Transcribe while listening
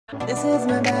This is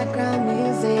my background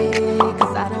music,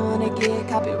 cause I don't wanna get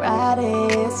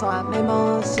copyrighted. So I made my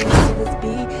own shit to this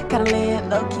beat, kinda laying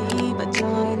low key, but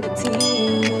join the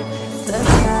team.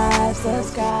 Subscribe.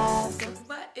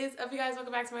 What is up, you guys?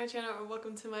 Welcome back to my channel, or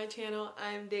welcome to my channel.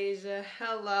 I'm Deja.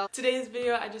 Hello. Today's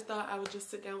video, I just thought I would just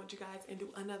sit down with you guys and do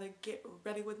another get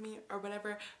ready with me or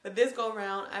whatever. But this go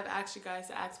around, I've asked you guys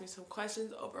to ask me some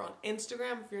questions over on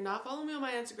Instagram. If you're not following me on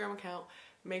my Instagram account,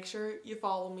 make sure you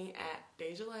follow me at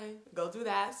dejhalei. Go do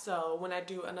that, so when I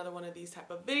do another one of these type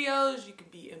of videos, you can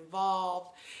be involved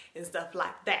and stuff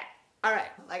like that. Alright,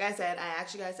 like I said, I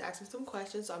asked you guys to ask me some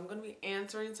questions, so I'm going to be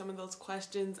answering some of those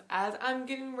questions as I'm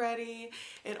getting ready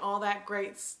and all that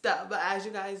great stuff. But as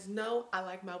you guys know, I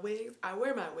like my wigs. I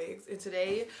wear my wigs, and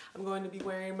today I'm going to be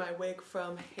wearing my wig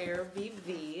from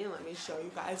HairViVi. Let me show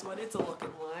you guys what it's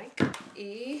looking like.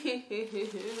 This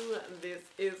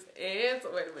is it.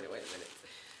 Wait a minute.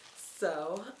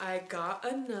 So I got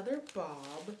another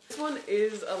bob. This one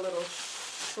is a little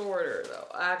shorter though,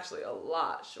 actually a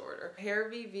lot shorter.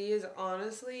 HairViVi is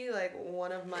honestly like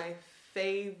one of my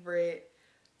favorite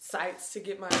sites to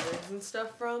get my wigs and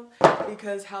stuff from,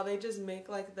 because how they just make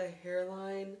like the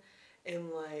hairline and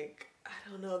like, I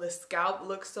don't know, the scalp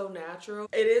looks so natural.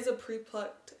 It is a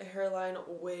pre-plucked hairline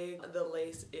wig. The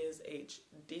lace is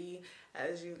HD,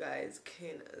 as you guys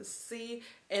can see,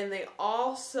 and they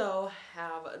also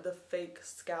have the fake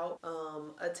scalp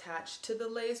attached to the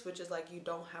lace, which is like you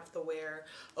don't have to wear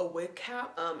a wig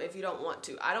cap if you don't want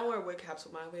to. I don't wear wig caps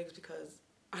with my wigs because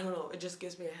I don't know, it just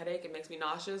gives me a headache. It makes me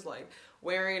nauseous, like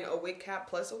wearing a wig cap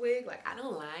plus a wig, like I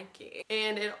don't like it.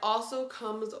 And it also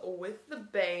comes with the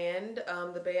band.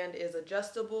 The band is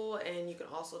adjustable, and you can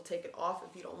also take it off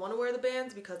if you don't want to wear the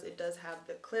bands, because it does have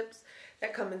the clips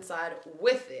that come inside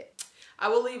with it. I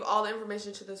will leave all the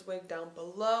information to this wig down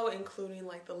below, including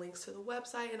like the links to the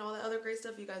website and all the other great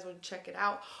stuff. You guys want to check it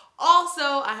out. Also,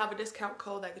 I have a discount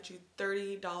code that gets you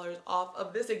 $30 off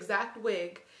of this exact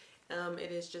wig.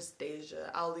 It is just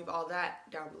Deja. I'll leave all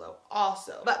that down below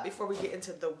also. But before we get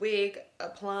into the wig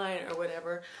applying or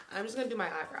whatever, I'm just gonna do my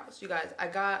eyebrows. You guys, I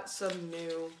got some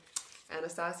new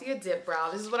Anastasia dip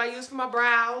brow. This is what I use for my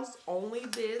brows. Only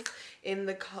this in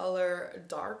the color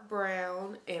dark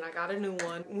brown, and I got a new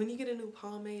one. When you get a new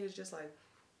pomade, it's just like,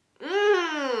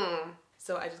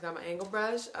 So I just got my angle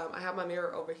brush. I have my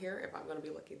mirror over here if I'm gonna be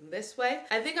looking this way.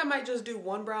 I think I might just do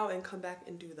one brow and come back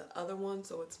and do the other one,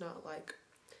 so it's not like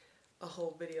a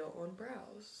whole video on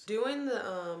brows. Doing the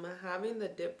having the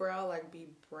dip brow like be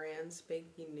brand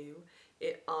spanking new,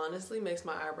 it honestly makes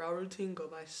my eyebrow routine go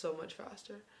by so much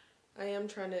faster. I am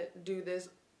trying to do this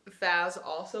fast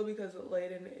also because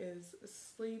Layden is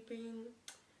sleeping.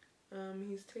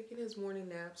 He's taking his morning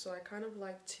nap, so I kind of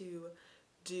like to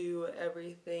do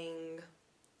everything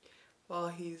while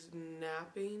he's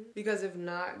napping, because if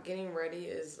not, getting ready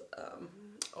is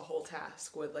a whole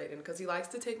task with Layden, because he likes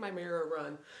to take my mirror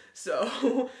run,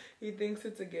 so he thinks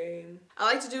it's a game. I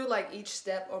like to do like each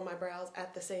step on my brows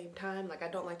at the same time. Like I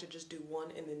don't like to just do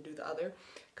one and then do the other,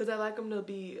 because I like them to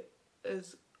be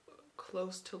as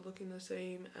close to looking the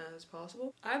same as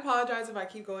possible. I apologize if I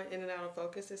keep going in and out of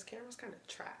focus. This camera's kind of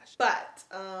trash. But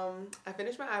I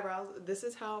finished my eyebrows. This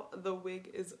is how the wig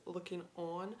is looking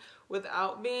on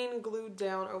without being glued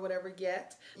down or whatever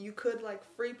yet. You could like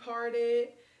free part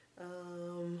it,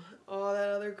 all that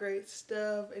other great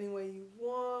stuff any way you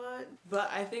want.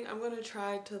 But I think I'm gonna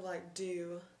try to like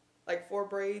do like 4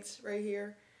 braids right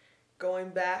here going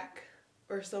back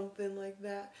or something like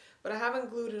that. But I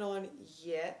haven't glued it on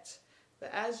yet.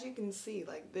 But as you can see,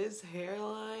 like this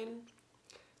hairline,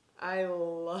 I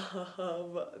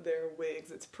love their wigs.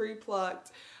 It's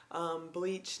pre-plucked,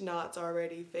 bleached knots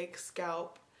already, fake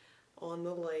scalp on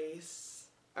the lace.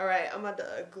 All right, I'm about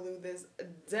to glue this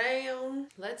down.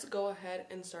 Let's go ahead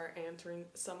and start answering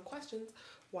some questions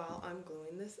while I'm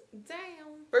gluing this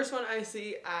down. First one I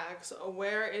see asks,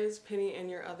 where is Penny and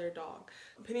your other dog?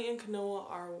 Penny and Kanoa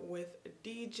are with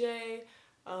DJ.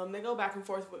 They go back and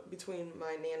forth between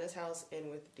my Nana's house and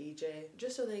with DJ,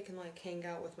 just so they can like hang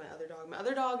out with my other dog. My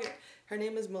other dog, her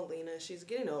name is Melina. She's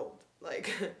getting old.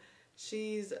 Like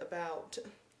she's about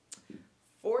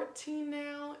 14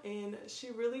 now, and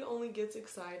she really only gets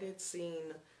excited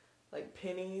seeing like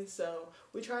Penny, so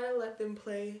we try to let them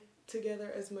play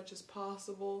together as much as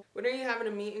possible. When are you having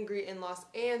a meet and greet in Los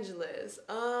Angeles?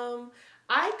 I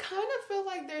kind of feel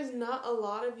like there's not a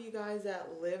lot of you guys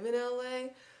that live in LA.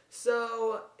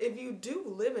 So if you do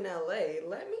live in LA,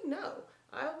 let me know.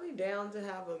 I'll be down to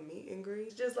have a meet and greet.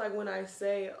 It's just like when I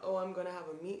say, oh, I'm gonna have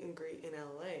a meet and greet in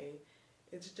LA,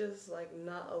 it's just like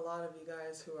not a lot of you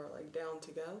guys who are like down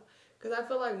to go. Because I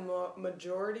feel like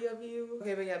majority of you,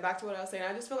 okay, but yeah, back to what I was saying.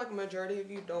 I just feel like a majority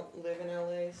of you don't live in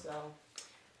LA, so.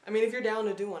 I mean, if you're down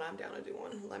to do one, I'm down to do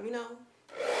one. Let me know.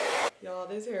 Y'all,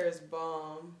 this hair is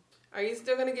bomb. Are you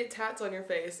still gonna get tats on your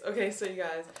face? Okay, so you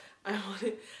guys,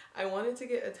 I wanted to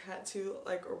get a tattoo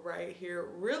like right here,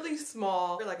 really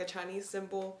small, like a Chinese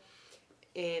symbol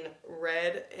in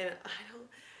red, and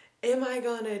am I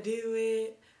gonna do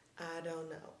it? I don't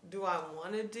know. Do I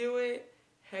want to do it?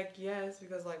 Heck yes,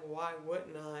 because like why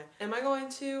wouldn't I? Am I going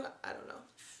to? I don't know.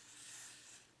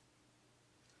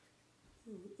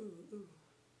 Ooh, ooh, ooh.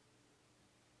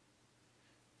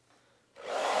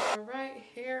 Alright,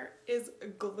 hair is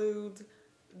glued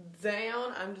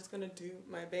down. I'm just gonna do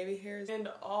my baby hairs, and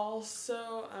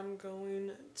also I'm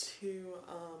going to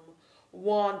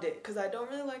wand it because I don't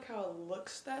really like how it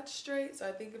looks that straight, so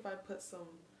I think if I put some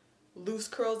loose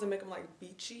curls and make them like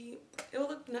beachy, it'll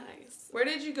look nice. Where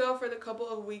did you go for the couple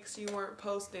of weeks you weren't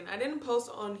posting? I didn't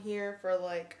post on here for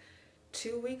like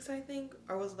 2 weeks, I think,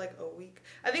 or was it like a week?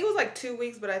 I think it was like 2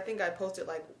 weeks, but I think I posted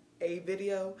like a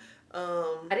video.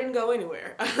 I didn't go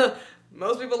anywhere.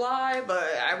 Most people lie, but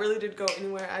I really did go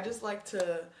anywhere. I just like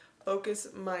to focus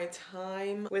my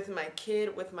time with my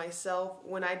kid, with myself.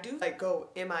 When I do like go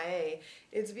MIA,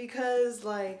 it's because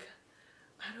like,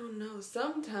 I don't know,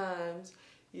 sometimes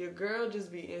your girl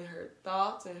just be in her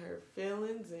thoughts and her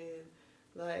feelings, and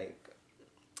like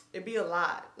it be a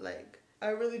lot. Like I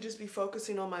really just be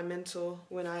focusing on my mental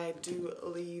when I do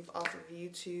leave off of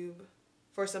YouTube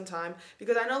for some time,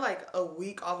 because I know like a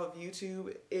week off of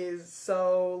YouTube is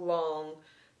so long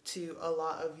to a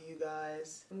lot of you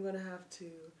guys. I'm gonna have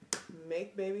to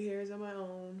make baby hairs on my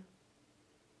own.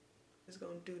 Just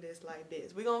gonna do this like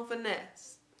this. We gonna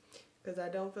finesse, because I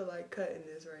don't feel like cutting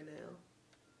this right now.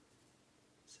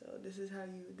 So this is how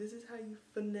you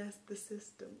finesse the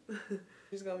system.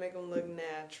 Just gonna make them look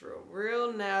natural,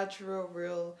 real nice,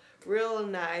 real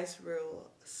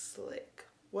slick.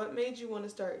 What made you want to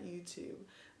start YouTube?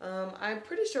 I'm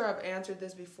pretty sure I've answered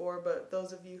this before, but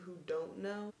those of you who don't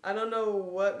know, I don't know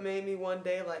what made me one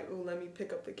day like, ooh, let me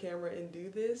pick up the camera and do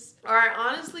this. Or I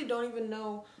honestly don't even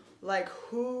know like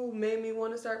who made me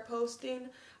want to start posting.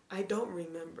 I don't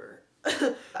remember.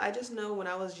 I just know when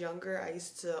I was younger, I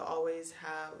used to always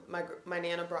have, my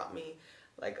Nana brought me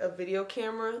like a video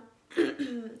camera,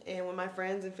 and when my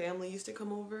friends and family used to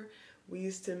come over, we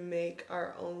used to make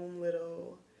our own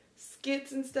little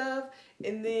skits and stuff.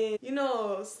 And then, you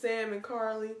know, Sam and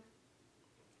Carly,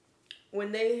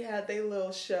 when they had their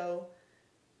little show,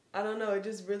 I don't know, it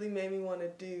just really made me want to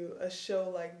do a show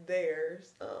like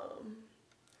theirs.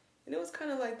 And it was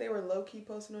kind of like they were low-key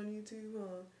posting on YouTube.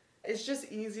 It's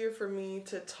just easier for me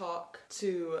to talk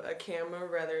to a camera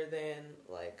rather than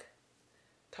like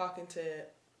talking to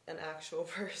an actual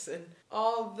person.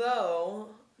 Although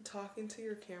talking to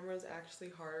your camera is actually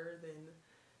harder than,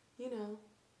 you know,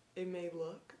 it may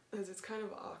look, because it's kind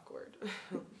of awkward.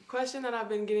 Question that I've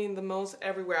been getting the most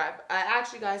everywhere. I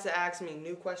actually guys to ask me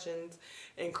new questions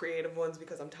and creative ones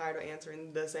because I'm tired of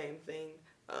answering the same thing.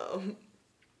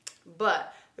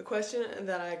 But the question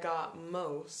that I got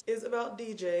most is about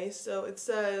DJ. So it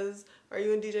says, are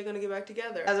you and DJ gonna get back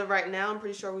together? As of right now, I'm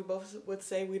pretty sure we both would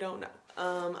say we don't know.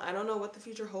 I don't know what the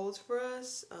future holds for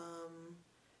us.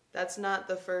 That's not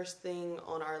the first thing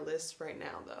on our list right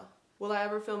now though. Will I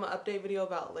ever film an update video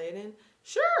about Layden?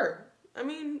 Sure. I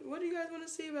mean, what do you guys want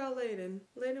to see about Layden?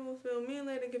 Layden will film. Me and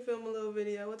Layden can film a little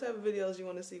video. What type of videos you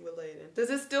want to see with Layden? Does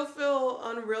it still feel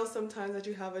unreal sometimes that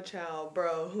you have a child?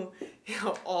 Bro, you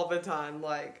know, all the time.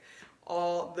 Like,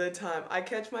 all the time. I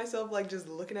catch myself, like, just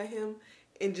looking at him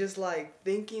and just, like,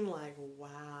 thinking, like,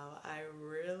 wow, I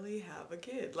really have a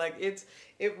kid. Like, it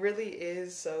really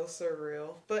is so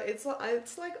surreal. But it's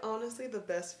like, honestly, the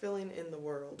best feeling in the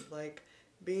world. Like,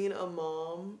 being a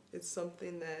mom is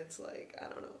something that's like, I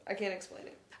don't know. I can't explain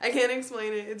it. I can't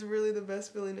explain it. It's really the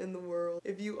best feeling in the world.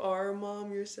 If you are a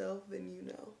mom yourself, then you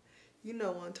know. You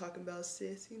know what I'm talking about,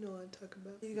 sis. You know what I'm talking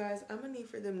about. You guys, I'm gonna need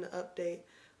for them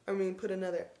to put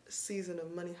another season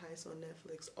of Money Heist on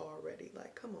Netflix already.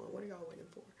 Like, come on, what are y'all waiting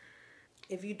for?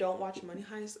 If you don't watch Money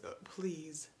Heist,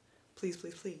 please, please,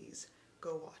 please, please,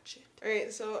 go watch it.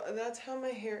 Alright, so that's how my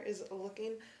hair is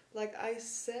looking. Like I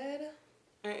said,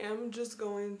 I am just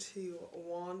going to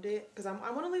wand it because I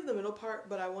want to leave the middle part,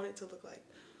 but I want it to look like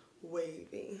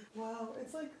wavy. Wow,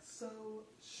 it's like so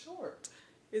short.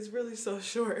 It's really so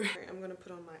short. I'm gonna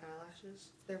put on my eyelashes.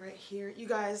 They're right here. You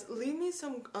guys, leave me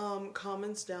some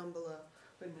comments down below.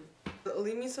 Wait a minute.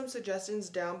 Leave me some suggestions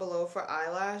down below for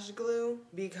eyelash glue,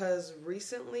 because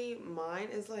recently mine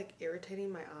is like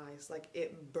irritating my eyes. Like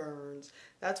it burns.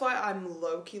 That's why I'm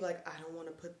low-key like I don't want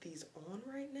to put these on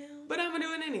right now. But I'm gonna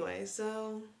do it anyway,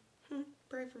 so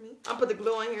Pray for me. I'll put the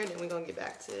glue on here and then we're gonna get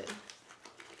back to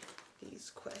these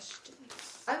questions.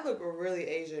 I look really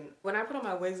Asian. When I put on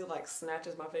my wigs, it like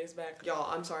snatches my face back. Y'all,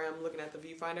 I'm sorry, I'm looking at the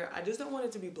viewfinder. I just don't want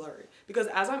it to be blurry because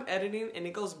as I'm editing and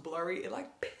it goes blurry, it like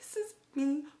pisses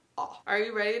me off. Are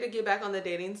you ready to get back on the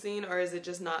dating scene, or is it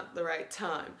just not the right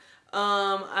time?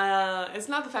 It's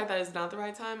not the fact that it's not the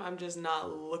right time. I'm just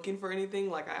not looking for anything.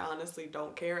 Like, I honestly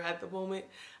don't care at the moment.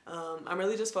 I'm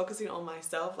really just focusing on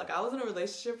myself. Like, I was in a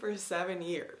relationship for 7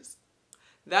 years.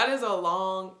 That is a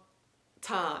long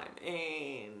time,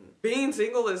 and being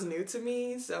single is new to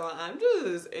me, so I'm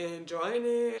just enjoying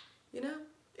it. You know,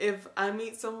 if I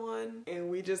meet someone and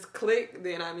we just click,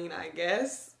 then I mean, I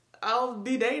guess I'll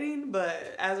be dating,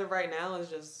 but as of right now,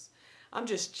 it's just, I'm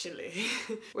just chilly.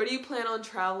 Where do you plan on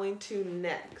traveling to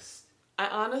next? I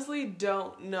honestly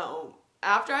don't know.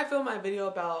 After I filmed my video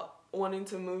about wanting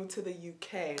to move to the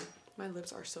UK, my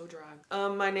lips are so dry.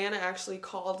 My Nana actually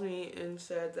called me and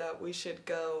said that we should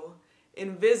go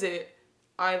and visit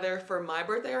either for my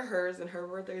birthday or hers, and her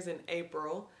birthday is in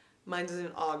April. Mine is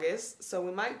in August, so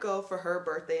we might go for her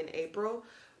birthday in April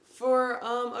for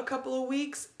a couple of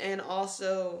weeks, and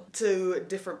also to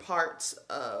different parts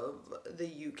of the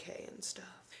UK and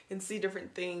stuff and see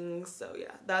different things. So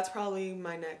yeah, that's probably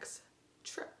my next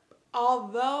trip.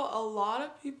 Although a lot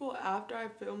of people after I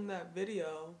filmed that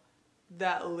video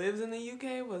that lives in the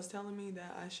UK was telling me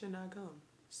that I should not come.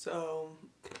 So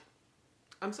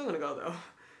I'm still gonna go though.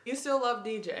 You still love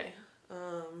DJ?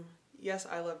 Yes,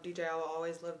 I love DJ. I will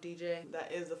always love DJ.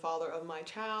 That is the father of my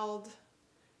child.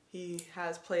 He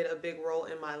has played a big role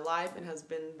in my life and has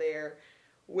been there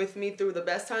with me through the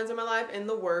best times in my life and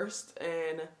the worst.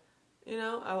 And, you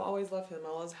know, I will always love him. I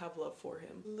will always have love for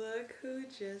him. Look who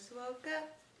just woke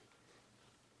up.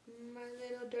 My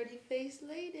little dirty face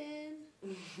laden.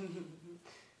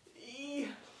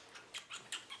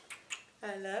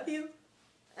 I love you.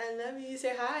 I love you. You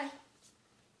say hi.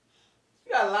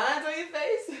 You got lines on your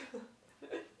face?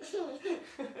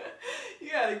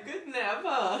 You got a good nap,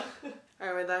 huh?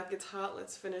 Alright, when that gets hot,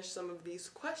 let's finish some of these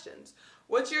questions.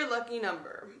 What's your lucky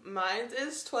number? Mine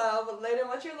is 12. Layden,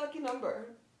 what's your lucky number?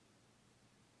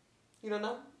 You don't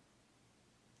know?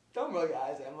 Don't roll your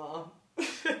eyes at Mom.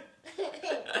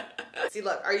 See,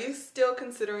 look, are you still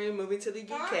considering moving to the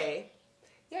UK?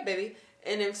 Yeah, baby.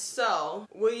 And if so,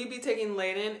 will you be taking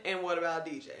Layden, and what about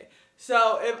DJ?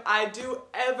 So if I do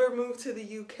ever move to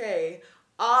the UK,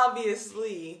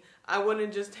 obviously I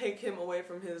wouldn't just take him away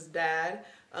from his dad.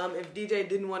 If DJ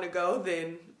didn't want to go,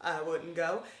 then I wouldn't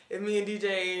go. If me and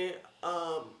DJ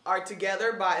are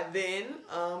together by then,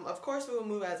 of course we will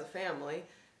move as a family.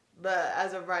 But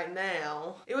as of right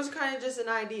now, it was kind of just an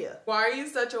idea. Why are you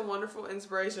such a wonderful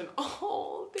inspiration?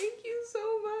 Oh, thank you so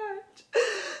much.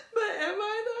 But am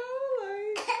I though?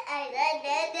 Like,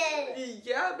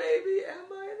 yeah, baby,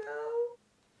 am I though?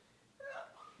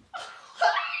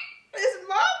 It's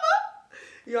Mama.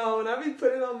 Y'all, when I be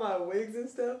putting on my wigs and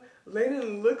stuff,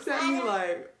 Layden looks at me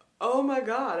like, oh my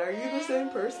God, are you the same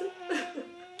person?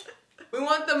 We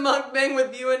want the mukbang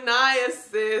with you and Naya,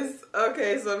 sis.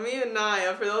 Okay, so me and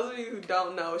Naya, for those of you who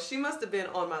don't know, she must have been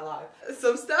on my live.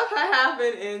 Some stuff had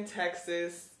happened in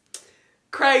Texas,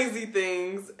 crazy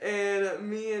things, and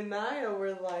me and Naya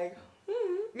were like,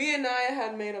 Me and Naya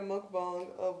had made a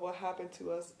mukbang of what happened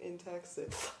to us in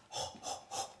Texas.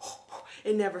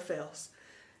 It never fails.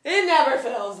 It never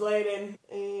fails, Layden.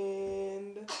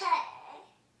 And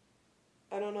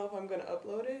I don't know if I'm gonna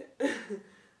upload it.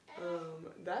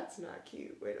 That's not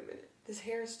cute. Wait a minute. This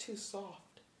hair is too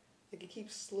soft. Like, it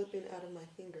keeps slipping out of my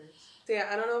fingers. So yeah,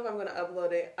 I don't know if I'm gonna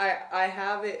upload it. I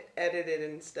have it edited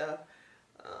and stuff.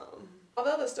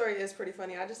 Although the story is pretty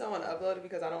funny, I just don't want to upload it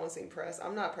because I don't want to seem pressed.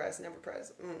 I'm not pressed, never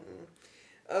pressed. And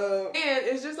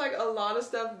it's just like a lot of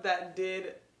stuff that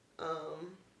did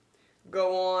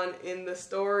go on in the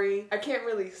story. I can't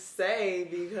really say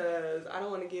because I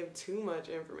don't want to give too much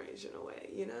information away,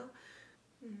 you know?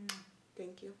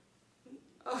 Thank you.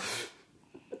 Oh.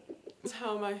 That's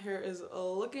how my hair is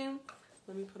looking.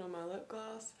 Let me put on my lip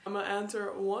gloss. I'm gonna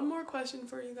answer one more question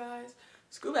for you guys.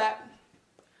 Scoot back.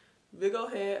 Big ol'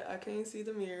 head. I can't see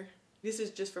the mirror. This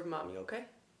is just for mommy, okay?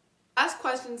 Last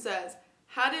question says,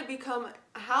 how did becoming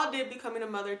a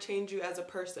mother change you as a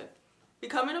person?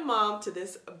 Becoming a mom to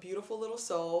this beautiful little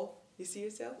soul. You see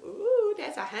yourself? Ooh,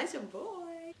 that's a handsome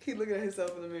boy. Keep looking at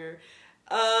himself in the mirror.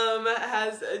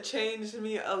 Has changed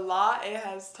me a lot. It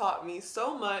has taught me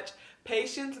so much.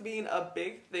 Patience being a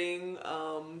big thing.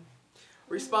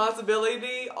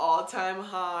 Responsibility, all-time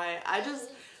high.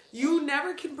 You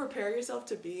never can prepare yourself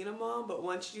to being a mom, but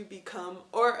once you become,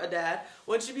 or a dad,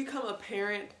 once you become a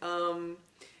parent,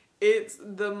 it's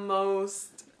the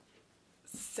most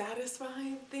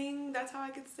satisfying thing. That's how I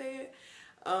could say it.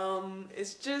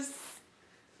 It's just,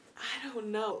 I don't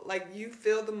know, like you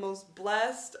feel the most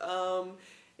blessed.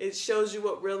 It shows you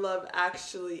what real love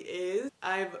actually is.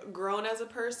 I've grown as a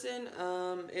person.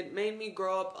 It made me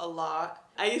grow up a lot.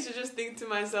 I used to just think to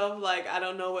myself, like, I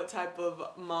don't know what type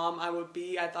of mom I would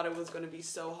be. I thought it was going to be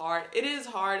so hard. It is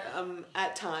hard.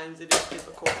 At times it is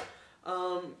difficult.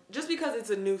 Just because it's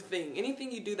a new thing.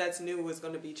 Anything you do that's new is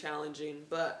going to be challenging.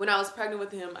 But when I was pregnant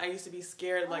with him, I used to be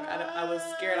scared. Like, I was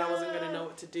scared I wasn't going to know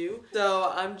what to do.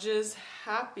 So I'm just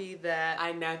happy that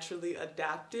I naturally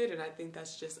adapted. And I think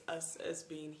that's just us as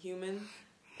being human.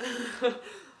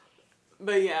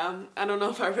 But yeah, I don't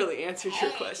know if I really answered your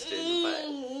question, but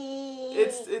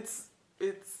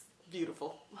it's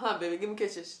beautiful. Huh, baby? Give him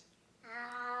kisses.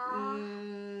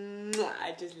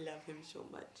 I just love him so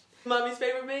much. Mommy's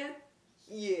favorite man?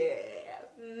 Yeah.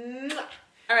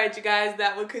 Alright, you guys,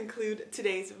 that would conclude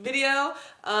today's video.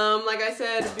 Like I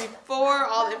said before,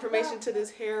 all the information to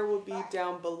this hair will be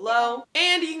down below.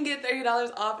 And you can get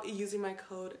 $30 off using my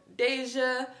code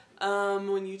Dejha.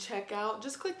 When you check out,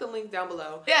 just click the link down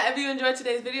below. Yeah, if you enjoyed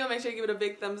today's video, make sure you give it a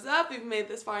big thumbs up. If you've made it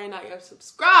this far and you're not yet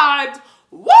subscribed,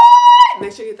 what?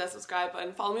 Make sure you hit that subscribe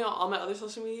button. Follow me on all my other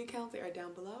social media accounts. They are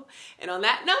down below. And on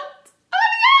that note, I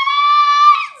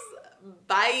love you guys!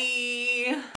 Bye!